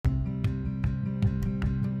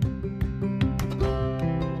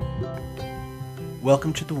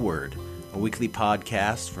Welcome to The Word, a weekly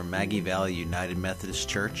podcast from Maggie Valley United Methodist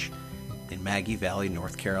Church in Maggie Valley,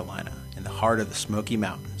 North Carolina, in the heart of the Smoky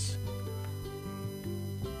Mountains.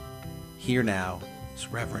 Here now is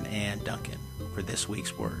Reverend Ann Duncan for this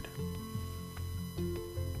week's Word.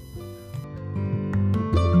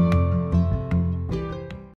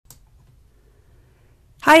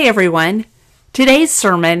 Hi everyone. Today's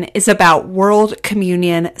sermon is about World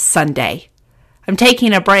Communion Sunday. I'm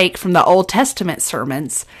taking a break from the Old Testament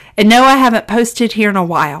sermons, and no, I haven't posted here in a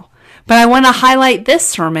while, but I want to highlight this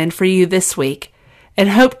sermon for you this week and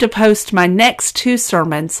hope to post my next two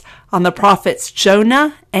sermons on the prophets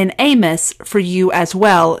Jonah and Amos for you as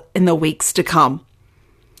well in the weeks to come.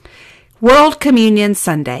 World Communion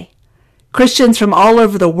Sunday. Christians from all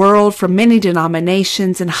over the world, from many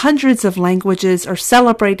denominations and hundreds of languages, are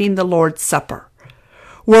celebrating the Lord's Supper.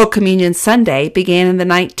 World Communion Sunday began in the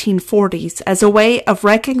 1940s as a way of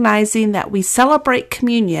recognizing that we celebrate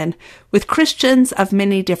communion with Christians of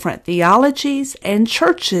many different theologies and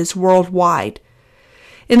churches worldwide.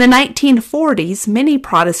 In the 1940s, many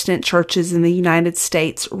Protestant churches in the United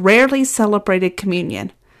States rarely celebrated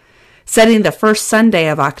communion. Setting the first Sunday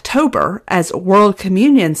of October as World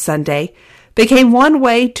Communion Sunday became one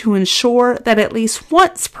way to ensure that at least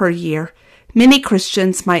once per year, many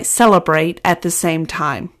Christians might celebrate at the same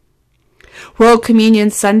time. World Communion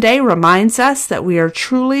Sunday reminds us that we are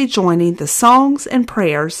truly joining the songs and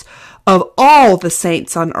prayers of all the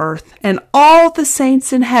saints on earth and all the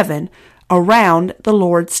saints in heaven around the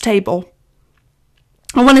Lord's table.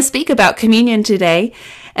 I want to speak about communion today,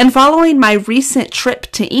 and following my recent trip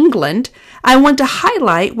to England, I want to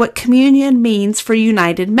highlight what communion means for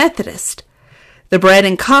United Methodist. The bread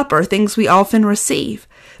and cup are things we often receive,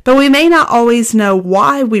 but we may not always know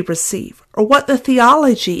why we receive or what the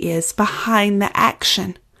theology is behind the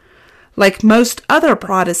action. Like most other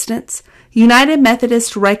Protestants, United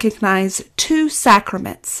Methodists recognize two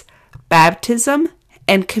sacraments, baptism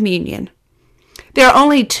and communion. There are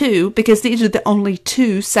only two because these are the only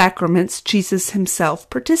two sacraments Jesus himself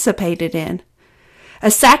participated in.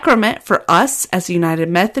 A sacrament for us as United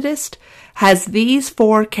Methodist has these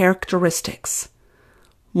four characteristics.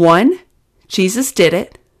 1, Jesus did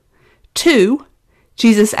it. 2,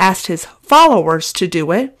 Jesus asked his followers to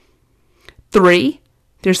do it. 3,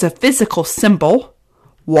 there's a physical symbol,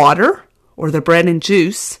 water or the bread and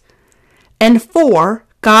juice. And 4,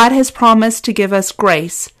 God has promised to give us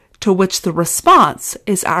grace, to which the response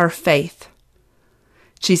is our faith.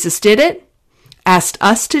 Jesus did it, asked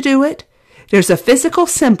us to do it, there's a physical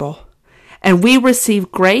symbol, and we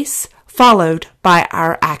receive grace followed by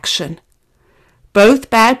our action. Both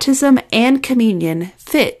baptism and communion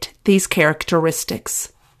fit these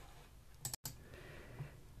characteristics.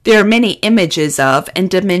 There are many images of and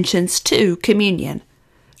dimensions to communion.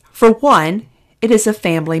 For one, it is a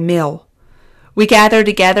family meal. We gather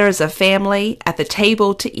together as a family at the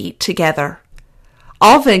table to eat together.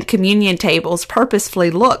 Often communion tables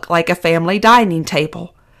purposefully look like a family dining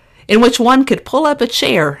table, in which one could pull up a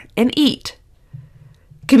chair and eat.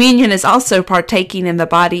 Communion is also partaking in the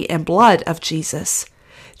body and blood of Jesus.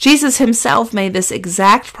 Jesus himself made this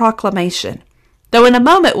exact proclamation, though in a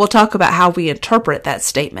moment we'll talk about how we interpret that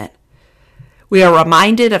statement. We are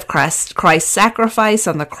reminded of Christ's sacrifice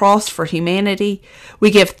on the cross for humanity. We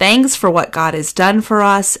give thanks for what God has done for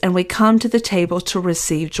us, and we come to the table to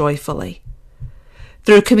receive joyfully.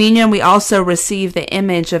 Through communion, we also receive the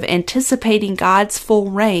image of anticipating God's full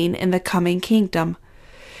reign in the coming kingdom.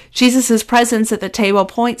 Jesus' presence at the table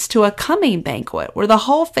points to a coming banquet where the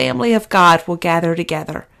whole family of God will gather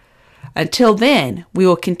together. Until then, we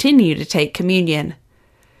will continue to take communion.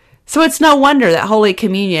 So it's no wonder that Holy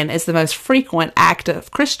Communion is the most frequent act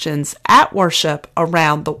of Christians at worship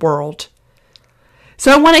around the world.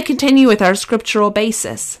 So I want to continue with our scriptural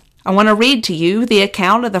basis. I want to read to you the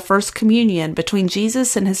account of the first communion between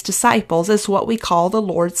Jesus and his disciples as what we call the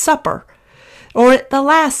Lord's Supper, or the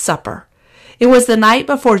Last Supper. It was the night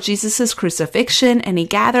before Jesus' crucifixion, and he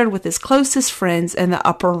gathered with his closest friends in the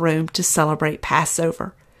upper room to celebrate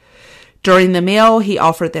Passover. During the meal, he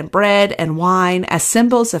offered them bread and wine as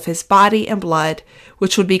symbols of his body and blood,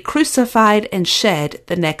 which would be crucified and shed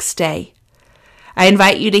the next day. I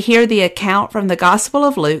invite you to hear the account from the Gospel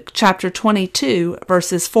of Luke, chapter 22,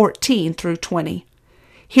 verses 14 through 20.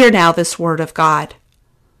 Hear now this word of God.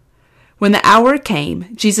 When the hour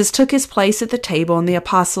came, Jesus took his place at the table and the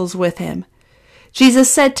apostles with him.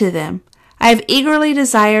 Jesus said to them, I have eagerly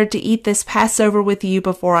desired to eat this Passover with you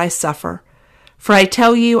before I suffer. For I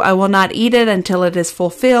tell you, I will not eat it until it is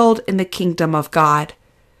fulfilled in the kingdom of God.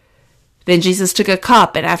 Then Jesus took a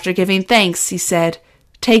cup, and after giving thanks, he said,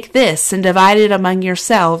 Take this and divide it among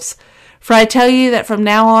yourselves, For I tell you that from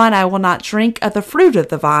now on I will not drink of the fruit of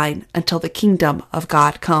the vine until the kingdom of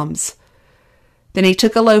God comes." Then he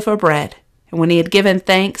took a loaf of bread, and when he had given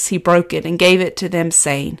thanks, he broke it and gave it to them,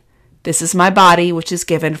 saying, "This is my body, which is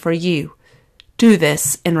given for you. Do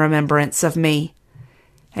this in remembrance of me."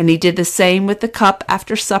 And he did the same with the cup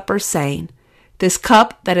after supper, saying, "This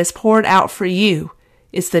cup that is poured out for you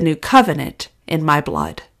is the new covenant in my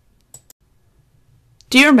blood."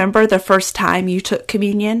 Do you remember the first time you took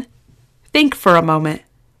communion? Think for a moment.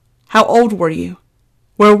 How old were you?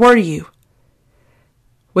 Where were you?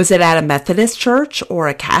 Was it at a Methodist church or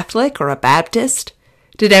a Catholic or a Baptist?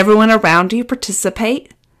 Did everyone around you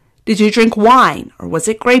participate? Did you drink wine or was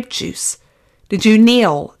it grape juice? Did you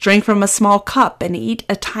kneel, drink from a small cup, and eat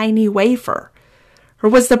a tiny wafer? Or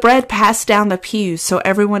was the bread passed down the pews so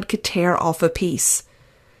everyone could tear off a piece?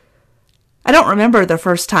 I don't remember the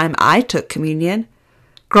first time I took communion.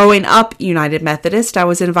 Growing up United Methodist, I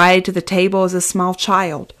was invited to the table as a small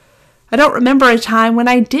child. I don't remember a time when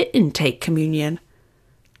I didn't take communion.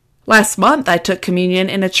 Last month, I took communion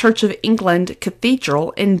in a Church of England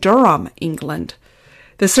cathedral in Durham, England.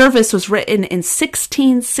 The service was written in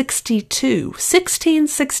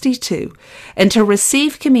 1662, and to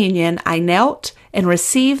receive communion, I knelt and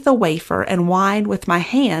received the wafer and wine with my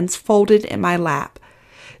hands folded in my lap.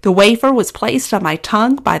 The wafer was placed on my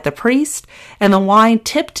tongue by the priest, and the wine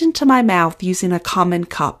tipped into my mouth using a common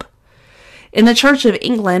cup. In the Church of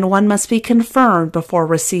England, one must be confirmed before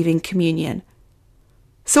receiving communion.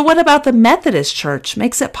 So what about the Methodist Church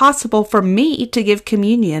makes it possible for me to give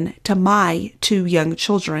communion to my 2 young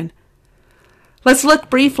children? Let's look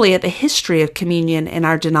briefly at the history of communion in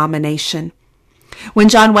our denomination. When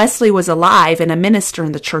John Wesley was alive and a minister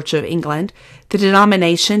in the Church of England, the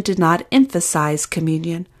denomination did not emphasize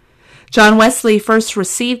communion. John Wesley first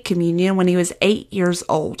received communion when he was 8 years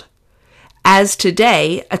old. As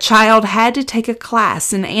today, a child had to take a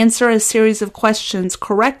class and answer a series of questions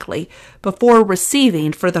correctly before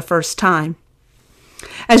receiving for the first time.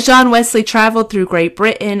 As John Wesley traveled through Great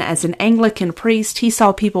Britain as an Anglican priest, he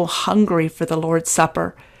saw people hungry for the Lord's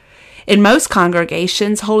Supper. In most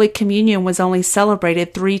congregations, Holy Communion was only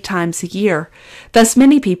celebrated 3 times a year. Thus,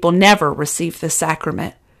 many people never received the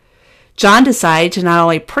sacrament. John decided to not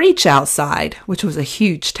only preach outside, which was a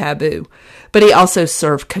huge taboo, but he also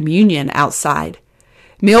served communion outside.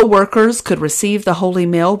 Meal workers could receive the holy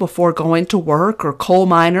meal before going to work, or coal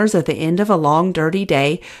miners at the end of a long, dirty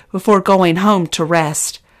day before going home to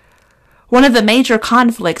rest. One of the major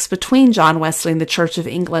conflicts between John Wesley and the Church of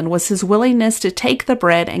England was his willingness to take the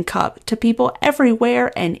bread and cup to people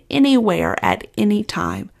everywhere and anywhere at any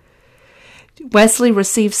time. Wesley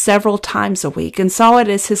received several times a week and saw it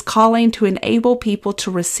as his calling to enable people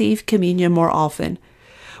to receive communion more often.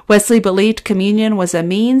 Wesley believed communion was a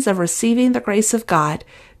means of receiving the grace of God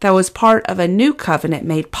that was part of a new covenant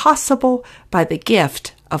made possible by the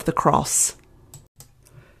gift of the cross.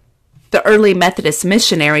 The early Methodist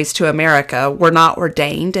missionaries to America were not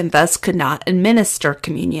ordained and thus could not administer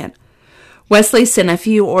communion. Wesley sent a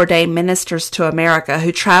few ordained ministers to America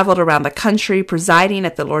who traveled around the country presiding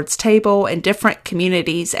at the Lord's table in different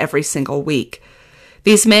communities every single week.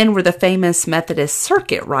 These men were the famous Methodist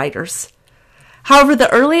circuit riders. However,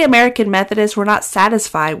 the early American Methodists were not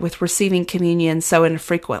satisfied with receiving communion so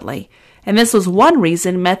infrequently, and this was one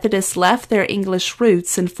reason Methodists left their English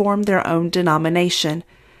roots and formed their own denomination.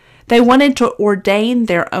 They wanted to ordain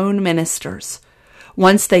their own ministers.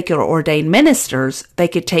 Once they could ordain ministers, they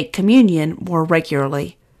could take communion more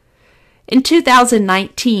regularly. In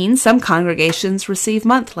 2019, some congregations receive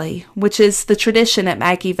monthly, which is the tradition at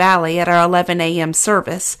Maggie Valley at our 11 a.m.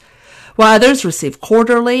 service, while others receive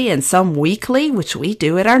quarterly and some weekly, which we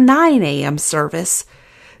do at our 9 a.m. service.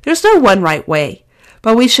 There's no one right way,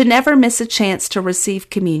 but we should never miss a chance to receive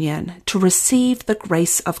communion, to receive the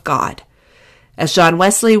grace of God. As John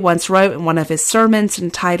Wesley once wrote in one of his sermons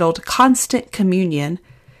entitled Constant Communion,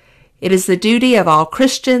 it is the duty of all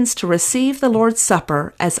Christians to receive the Lord's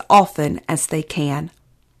Supper as often as they can.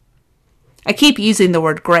 I keep using the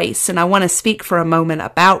word grace, and I want to speak for a moment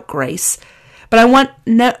about grace, but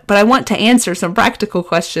I want to answer some practical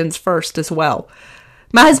questions first as well.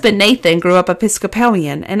 My husband Nathan grew up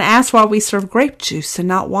Episcopalian and asked why we serve grape juice and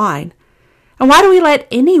not wine. And why do we let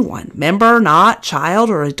anyone, member or not, child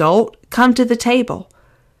or adult, come to the table?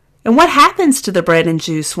 And what happens to the bread and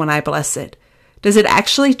juice when I bless it? Does it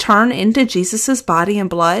actually turn into Jesus' body and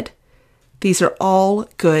blood? These are all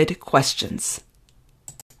good questions.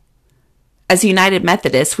 As United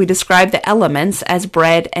Methodists, we describe the elements as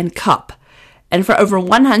bread and cup. And for over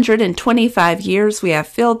 125 years, we have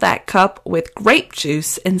filled that cup with grape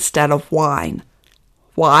juice instead of wine.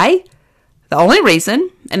 Why? The only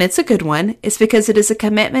reason and it's a good one, is because it is a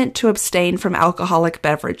commitment to abstain from alcoholic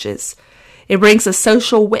beverages. It brings a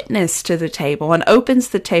social witness to the table and opens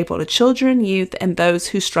the table to children, youth, and those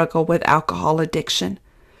who struggle with alcohol addiction.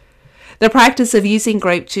 The practice of using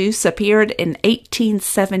grape juice appeared in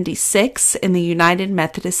 1876 in the United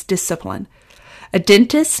Methodist Discipline. A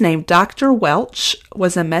dentist named Dr. Welch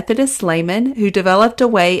was a Methodist layman who developed a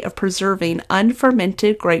way of preserving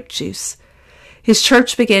unfermented grape juice. His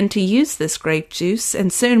church began to use this grape juice,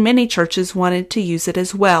 and soon many churches wanted to use it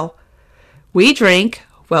as well. We drink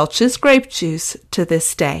Welch's grape juice to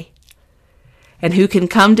this day. And who can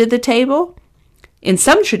come to the table? In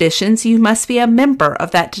some traditions, you must be a member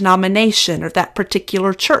of that denomination or that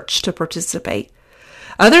particular church to participate.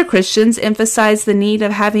 Other Christians emphasize the need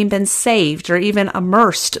of having been saved or even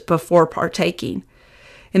immersed before partaking.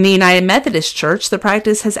 In the United Methodist Church, the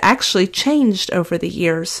practice has actually changed over the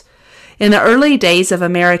years. In the early days of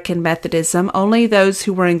American Methodism, only those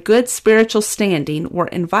who were in good spiritual standing were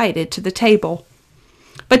invited to the table.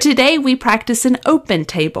 But today we practice an open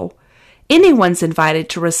table. Anyone's invited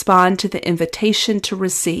to respond to the invitation to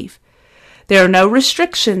receive. There are no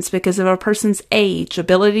restrictions because of a person's age,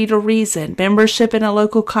 ability to reason, membership in a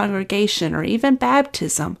local congregation, or even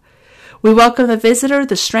baptism. We welcome the visitor,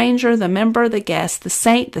 the stranger, the member, the guest, the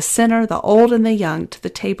saint, the sinner, the old, and the young to the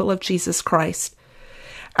table of Jesus Christ.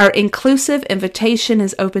 Our inclusive invitation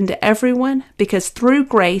is open to everyone because through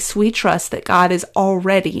grace we trust that God is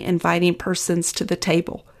already inviting persons to the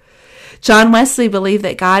table. John Wesley believed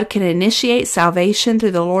that God can initiate salvation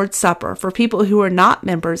through the Lord's Supper for people who are not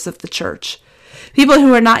members of the church. People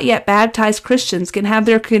who are not yet baptized Christians can have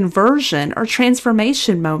their conversion or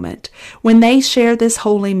transformation moment when they share this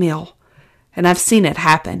holy meal. And I've seen it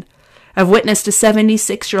happen. I've witnessed a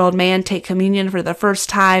 76-year-old man take communion for the first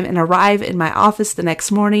time and arrive in my office the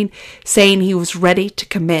next morning saying he was ready to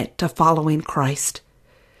commit to following Christ.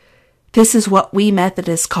 This is what we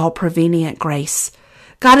Methodists call prevenient grace.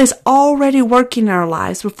 God is already working in our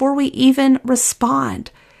lives before we even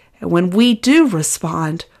respond. And when we do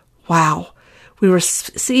respond, wow, we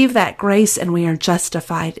receive that grace and we are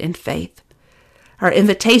justified in faith. Our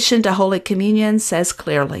invitation to Holy Communion says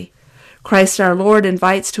clearly, Christ our Lord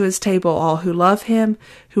invites to his table all who love him,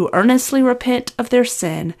 who earnestly repent of their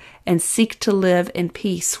sin, and seek to live in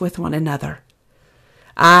peace with one another.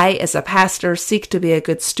 I, as a pastor, seek to be a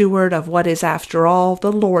good steward of what is, after all,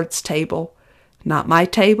 the Lord's table. Not my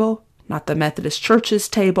table, not the Methodist Church's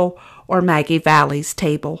table, or Maggie Valley's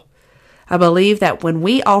table. I believe that when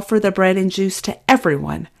we offer the bread and juice to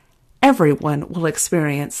everyone, everyone will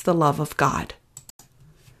experience the love of God.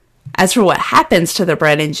 As for what happens to the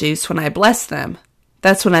bread and juice when I bless them,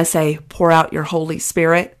 that's when I say, pour out your Holy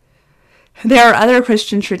Spirit. There are other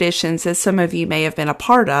Christian traditions, as some of you may have been a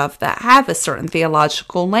part of, that have a certain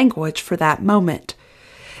theological language for that moment.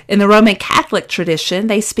 In the Roman Catholic tradition,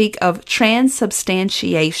 they speak of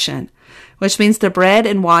transubstantiation, which means the bread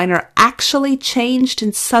and wine are actually changed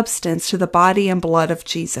in substance to the body and blood of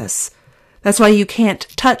Jesus. That's why you can't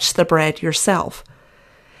touch the bread yourself.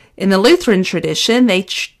 In the Lutheran tradition, they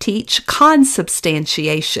teach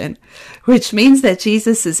consubstantiation, which means that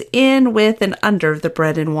Jesus is in, with, and under the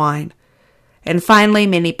bread and wine. And finally,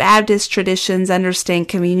 many Baptist traditions understand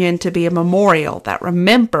communion to be a memorial that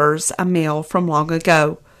remembers a meal from long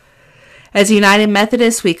ago. As United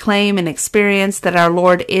Methodists, we claim and experience that our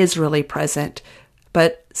Lord is really present,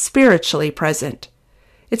 but spiritually present.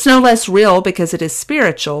 It's no less real because it is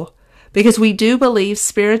spiritual, because we do believe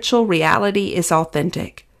spiritual reality is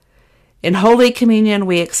authentic. In Holy Communion,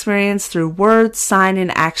 we experience through word, sign,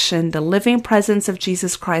 and action the living presence of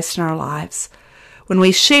Jesus Christ in our lives. When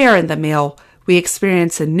we share in the meal, we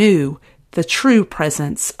experience anew the true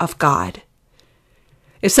presence of God.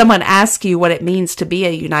 If someone asks you what it means to be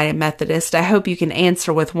a United Methodist, I hope you can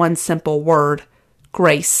answer with one simple word: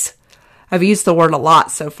 grace. I've used the word a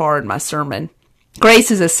lot so far in my sermon.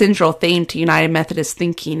 Grace is a central theme to United Methodist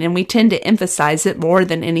thinking, and we tend to emphasize it more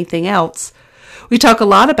than anything else. We talk a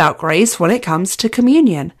lot about grace when it comes to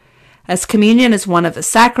communion. As communion is one of the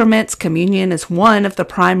sacraments, communion is one of the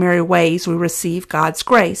primary ways we receive God's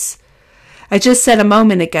grace. I just said a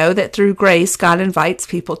moment ago that through grace, God invites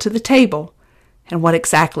people to the table. And what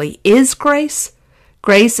exactly is grace?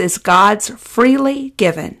 Grace is God's freely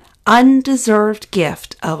given, undeserved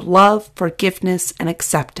gift of love, forgiveness, and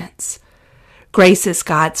acceptance. Grace is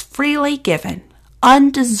God's freely given,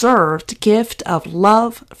 undeserved gift of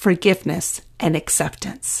love, forgiveness, and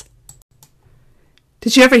acceptance.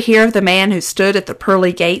 Did you ever hear of the man who stood at the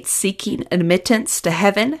pearly gates seeking admittance to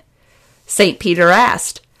heaven? St. Peter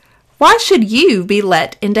asked, "Why should you be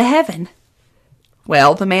let into heaven?"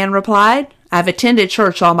 "Well," the man replied, I've attended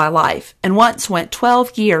church all my life and once went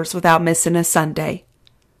 12 years without missing a Sunday.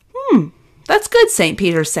 That's good, St.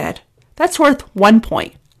 Peter said. That's worth 1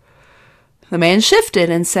 point. The man shifted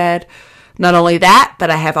and said, not only that, but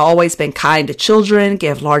I have always been kind to children,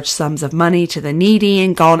 give large sums of money to the needy,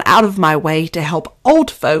 and gone out of my way to help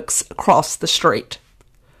old folks across the street.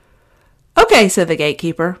 Okay, said the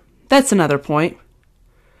gatekeeper. That's another point.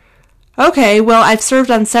 Okay, well, I've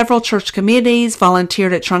served on several church committees,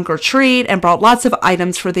 volunteered at Trunk or Treat, and brought lots of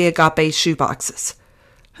items for the Agape shoeboxes.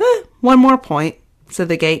 1 more point, said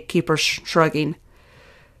the gatekeeper, shrugging.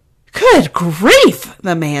 Good grief,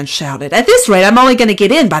 the man shouted. At this rate, I'm only going to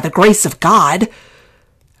get in by the grace of God.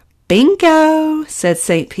 Bingo, said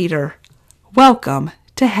St. Peter. Welcome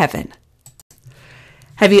to heaven.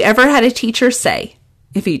 Have you ever had a teacher say,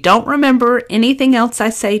 if you don't remember anything else I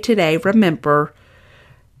say today, remember...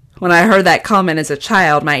 When I heard that comment as a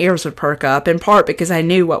child, my ears would perk up, in part because I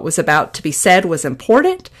knew what was about to be said was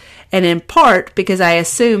important, and in part because I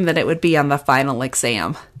assumed that it would be on the final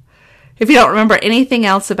exam. If you don't remember anything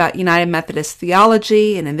else about United Methodist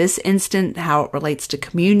theology, and in this instant how it relates to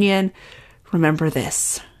communion, remember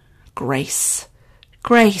this: grace.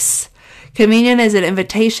 Grace. Communion is an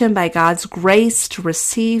invitation by God's grace to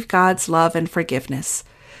receive God's love and forgiveness.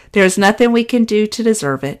 There is nothing we can do to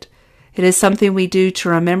deserve it. It is something we do to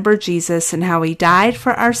remember Jesus and how he died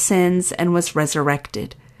for our sins and was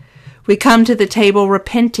resurrected. We come to the table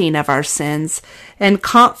repenting of our sins and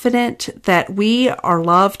confident that we are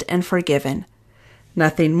loved and forgiven.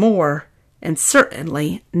 Nothing more, and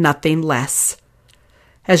certainly nothing less.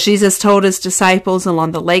 As Jesus told his disciples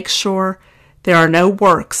along the lake shore, there are no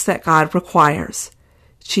works that God requires.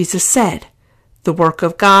 Jesus said, the work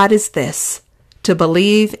of God is this, to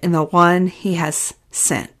believe in the one he has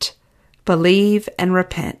sent. Believe and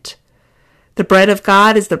repent. The bread of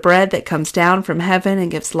God is the bread that comes down from heaven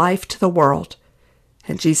and gives life to the world.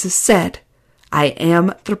 And Jesus said, I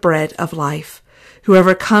am the bread of life.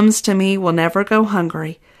 Whoever comes to me will never go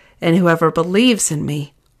hungry, and whoever believes in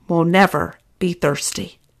me will never be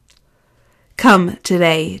thirsty. Come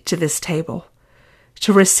today to this table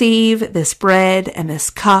to receive this bread and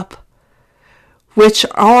this cup, which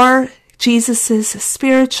are Jesus'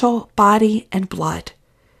 spiritual body and blood.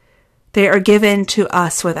 They are given to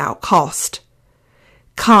us without cost.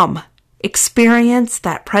 Come, experience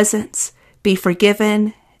that presence, be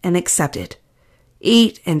forgiven and accepted.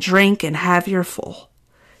 Eat and drink and have your full.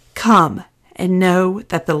 Come and know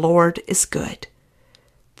that the Lord is good.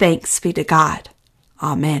 Thanks be to God.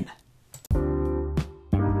 Amen.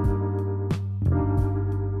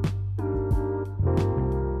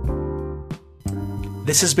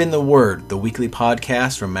 This has been The Word, the weekly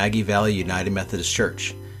podcast from Maggie Valley United Methodist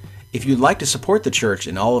Church. If you'd like to support the church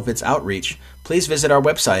and all of its outreach, please visit our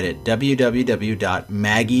website at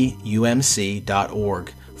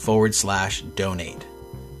www.maggieumc.org/donate.